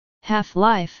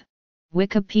Half-life,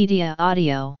 Wikipedia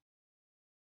audio.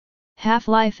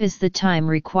 Half-life is the time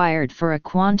required for a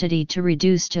quantity to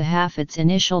reduce to half its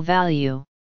initial value.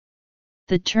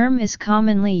 The term is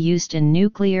commonly used in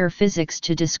nuclear physics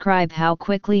to describe how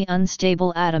quickly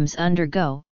unstable atoms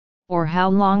undergo, or how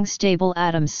long stable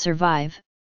atoms survive,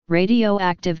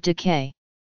 radioactive decay.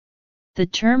 The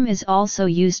term is also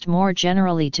used more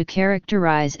generally to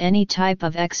characterize any type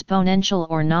of exponential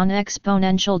or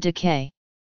non-exponential decay.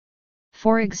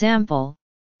 For example,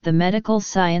 the medical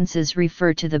sciences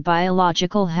refer to the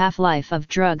biological half-life of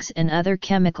drugs and other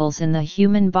chemicals in the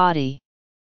human body.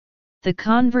 The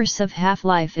converse of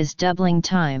half-life is doubling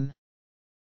time.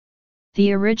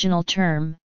 The original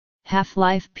term,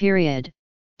 half-life period,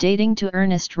 dating to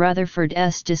Ernest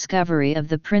Rutherford's discovery of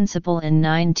the principle in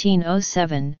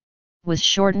 1907, was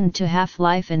shortened to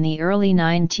half-life in the early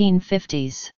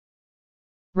 1950s.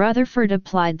 Rutherford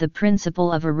applied the principle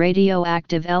of a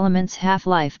radioactive element's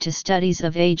half-life to studies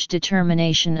of age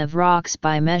determination of rocks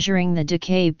by measuring the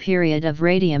decay period of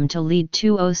radium to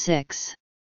lead-206.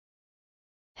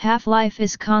 Half-life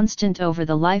is constant over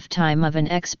the lifetime of an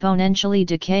exponentially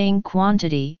decaying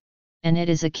quantity, and it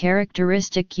is a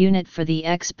characteristic unit for the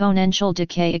exponential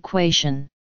decay equation.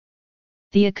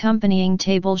 The accompanying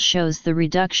table shows the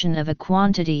reduction of a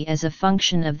quantity as a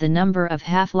function of the number of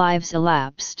half-lives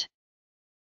elapsed.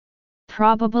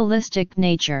 Probabilistic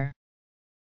nature.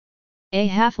 A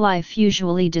half-life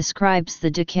usually describes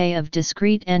the decay of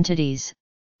discrete entities,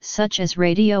 such as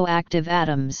radioactive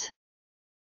atoms.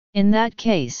 In that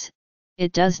case,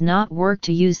 it does not work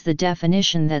to use the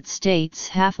definition that states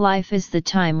half-life is the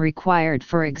time required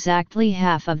for exactly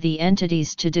half of the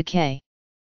entities to decay.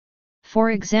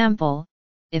 For example,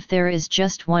 if there is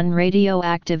just one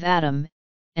radioactive atom,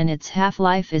 and its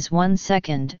half-life is 1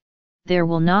 second, there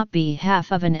will not be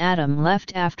half of an atom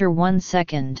left after 1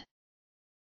 second.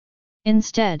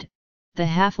 Instead, the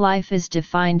half-life is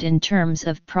defined in terms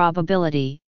of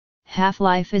probability.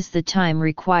 Half-life is the time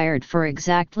required for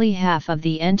exactly half of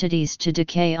the entities to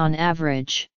decay on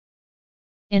average.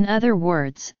 In other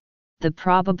words, the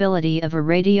probability of a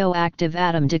radioactive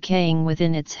atom decaying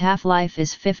within its half-life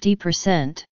is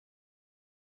 50%.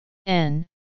 N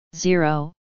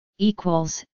 0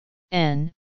 equals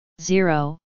N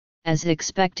 0 as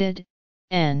expected.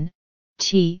 N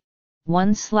T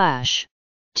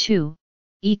 1/2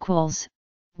 equals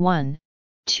 1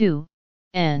 2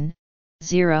 N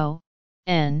 0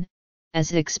 N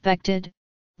as expected.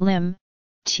 Lim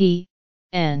T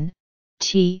N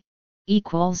T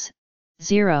equals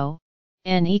 0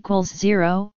 N equals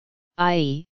 0,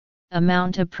 i.e.,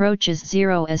 amount approaches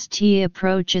 0 as T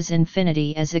approaches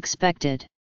infinity as expected.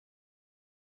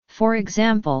 For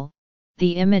example,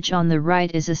 the image on the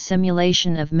right is a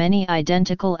simulation of many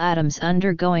identical atoms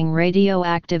undergoing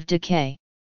radioactive decay.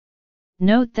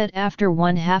 Note that after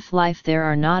one half-life there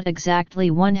are not exactly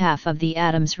 1/2 of the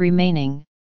atoms remaining,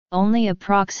 only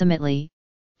approximately,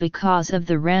 because of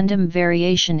the random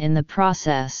variation in the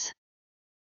process.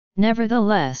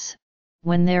 Nevertheless,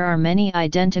 when there are many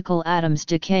identical atoms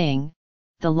decaying,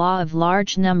 the law of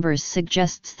large numbers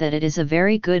suggests that it is a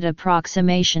very good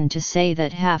approximation to say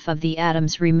that half of the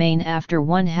atoms remain after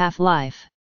one half-life.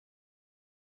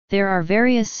 There are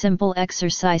various simple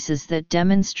exercises that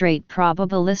demonstrate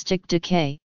probabilistic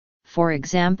decay, for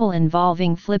example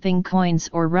involving flipping coins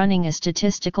or running a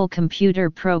statistical computer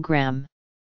program.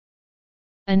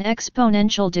 An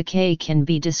exponential decay can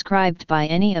be described by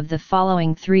any of the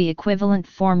following three equivalent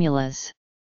formulas.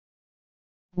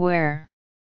 Where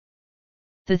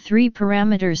the three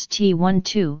parameters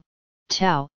t12,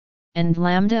 tau, and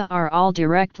lambda are all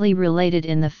directly related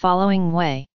in the following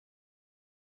way.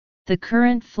 The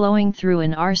current flowing through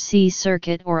an RC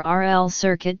circuit or RL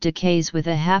circuit decays with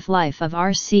a half-life of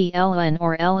RC-Ln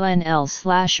or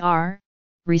Ln/L/R,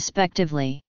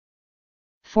 respectively.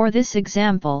 For this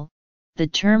example, the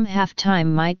term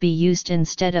half-time might be used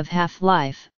instead of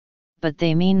half-life, but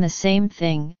they mean the same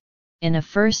thing. In a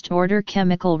first-order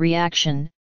chemical reaction,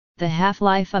 the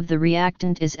half-life of the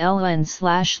reactant is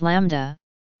Ln/lambda,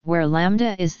 where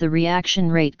lambda is the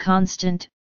reaction rate constant.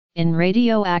 In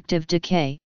radioactive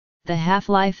decay, the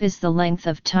half-life is the length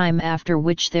of time after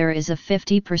which there is a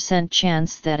 50%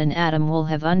 chance that an atom will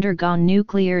have undergone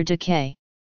nuclear decay.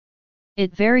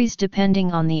 It varies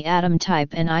depending on the atom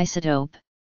type and isotope,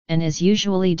 and is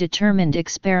usually determined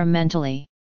experimentally.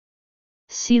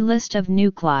 See list of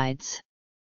nuclides.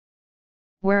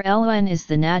 Where Ln is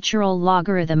the natural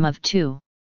logarithm of 2.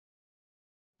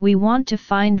 We want to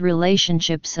find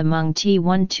relationships among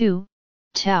t12,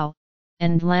 tau,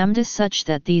 and lambda such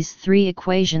that these three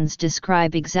equations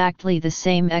describe exactly the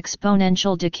same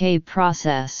exponential decay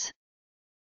process.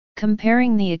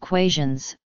 Comparing the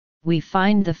equations, we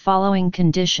find the following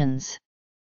conditions.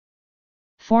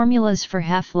 Formulas for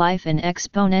half-life and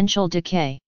exponential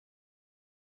decay.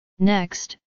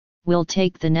 Next, we'll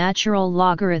take the natural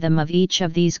logarithm of each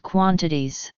of these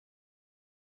quantities.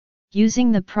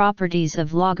 Using the properties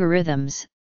of logarithms,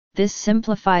 this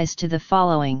simplifies to the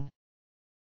following.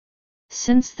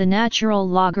 Since the natural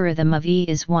logarithm of e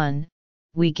is 1,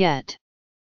 we get,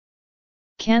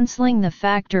 cancelling the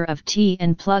factor of t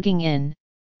and plugging in,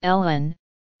 ln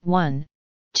 1,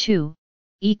 2,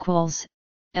 equals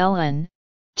ln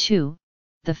 2,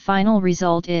 the final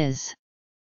result is.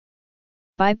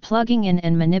 By plugging in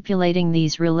and manipulating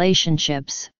these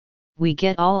relationships, we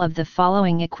get all of the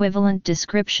following equivalent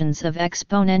descriptions of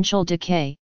exponential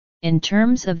decay, in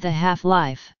terms of the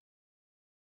half-life.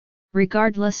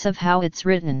 Regardless of how it's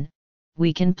written,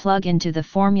 we can plug into the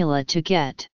formula to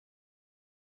get.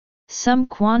 Some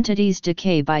quantities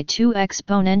decay by two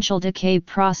exponential decay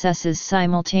processes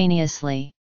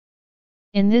simultaneously.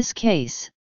 In this case,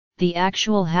 the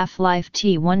actual half-life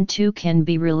T12 can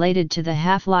be related to the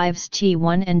half-lives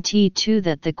T1 and T2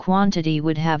 that the quantity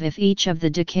would have if each of the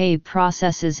decay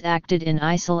processes acted in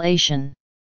isolation.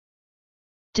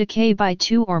 Decay by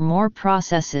two or more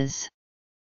processes.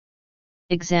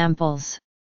 Examples.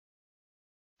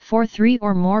 For 3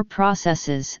 or more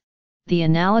processes, the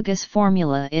analogous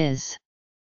formula is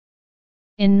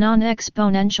in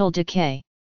non-exponential decay.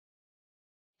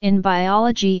 In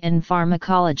biology and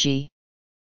pharmacology.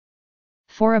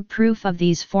 For a proof of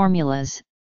these formulas,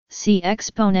 see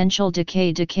exponential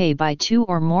decay by two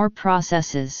or more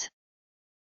processes.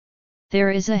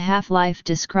 There is a half-life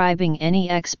describing any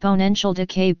exponential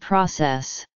decay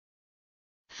process.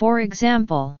 For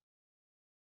example,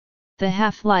 the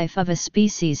half-life of a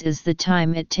species is the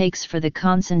time it takes for the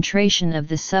concentration of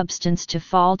the substance to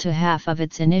fall to half of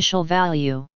its initial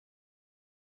value.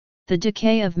 The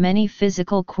decay of many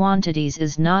physical quantities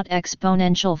is not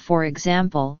exponential, for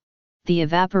example, the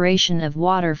evaporation of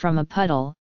water from a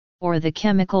puddle, or the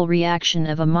chemical reaction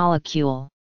of a molecule.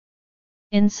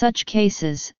 In such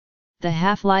cases, the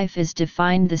half-life is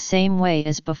defined the same way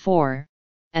as before,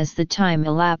 as the time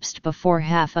elapsed before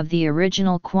half of the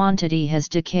original quantity has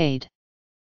decayed.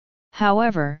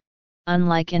 However,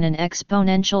 unlike in an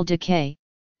exponential decay,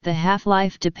 the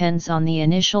half-life depends on the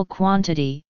initial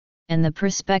quantity, and the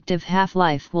prospective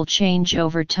half-life will change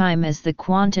over time as the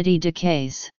quantity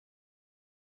decays.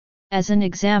 As an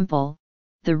example,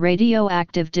 the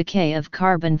radioactive decay of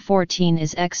carbon-14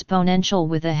 is exponential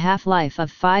with a half-life of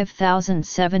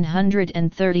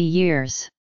 5,730 years.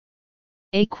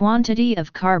 A quantity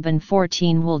of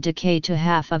carbon-14 will decay to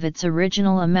half of its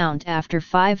original amount after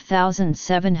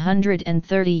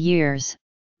 5,730 years,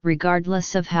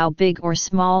 regardless of how big or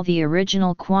small the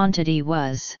original quantity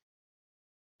was.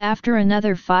 After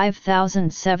another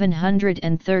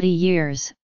 5,730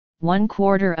 years,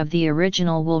 1/4 of the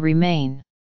original will remain.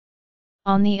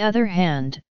 On the other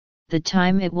hand, the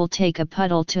time it will take a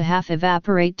puddle to half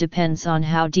evaporate depends on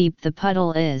how deep the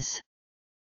puddle is.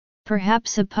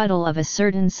 Perhaps a puddle of a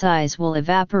certain size will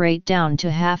evaporate down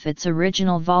to half its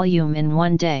original volume in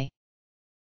one day.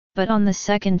 But on the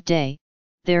second day,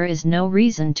 there is no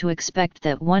reason to expect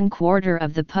that 1/4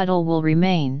 of the puddle will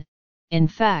remain. In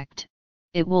fact,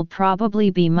 it will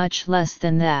probably be much less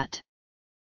than that.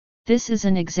 This is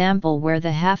an example where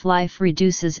the half-life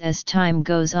reduces as time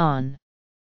goes on.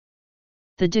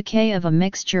 The decay of a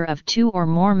mixture of two or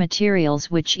more materials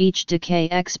which each decay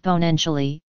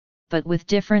exponentially, but with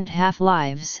different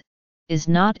half-lives, is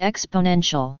not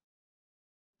exponential.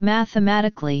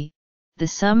 Mathematically, the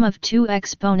sum of two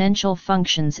exponential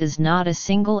functions is not a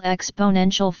single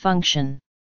exponential function.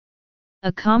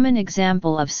 A common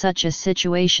example of such a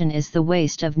situation is the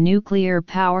waste of nuclear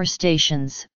power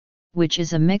stations, which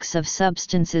is a mix of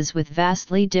substances with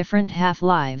vastly different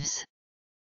half-lives.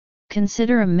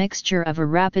 Consider a mixture of a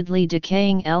rapidly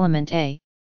decaying element A,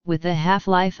 with a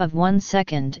half-life of 1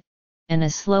 second, and a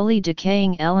slowly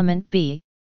decaying element B,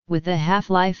 with a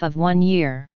half-life of 1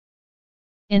 year.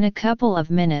 In a couple of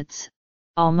minutes,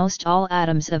 almost all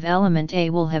atoms of element A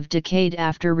will have decayed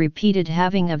after repeated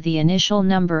halving of the initial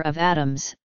number of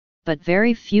atoms, but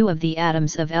very few of the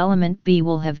atoms of element B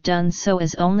will have done so,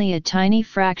 as only a tiny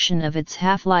fraction of its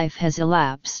half-life has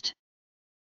elapsed.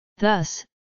 Thus,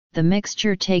 the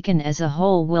mixture taken as a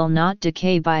whole will not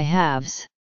decay by halves.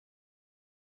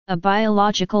 A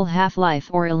biological half-life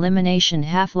or elimination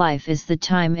half-life is the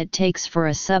time it takes for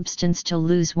a substance to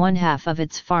lose 1/2 of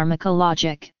its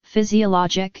pharmacologic,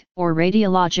 physiologic, or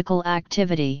radiological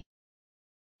activity.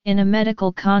 In a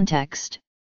medical context,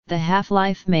 the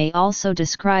half-life may also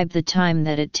describe the time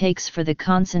that it takes for the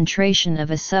concentration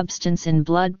of a substance in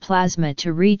blood plasma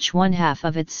to reach 1/2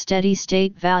 of its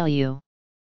steady-state value.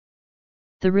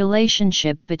 The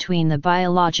relationship between the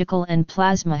biological and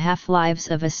plasma half-lives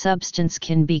of a substance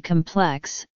can be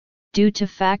complex, due to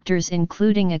factors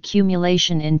including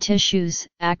accumulation in tissues,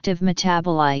 active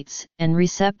metabolites, and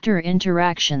receptor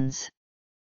interactions.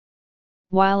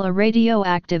 While a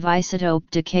radioactive isotope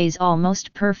decays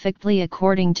almost perfectly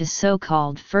according to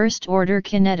so-called first-order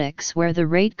kinetics where the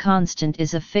rate constant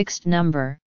is a fixed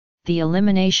number, the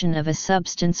elimination of a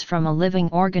substance from a living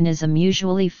organism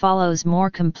usually follows more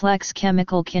complex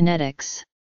chemical kinetics.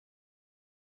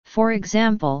 For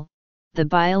example, the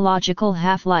biological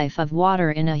half-life of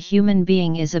water in a human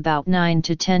being is about 9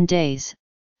 to 10 days,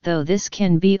 though this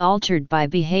can be altered by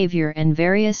behavior and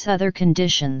various other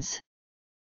conditions.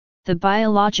 The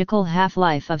biological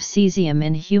half-life of cesium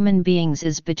in human beings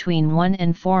is between 1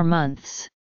 and 4 months.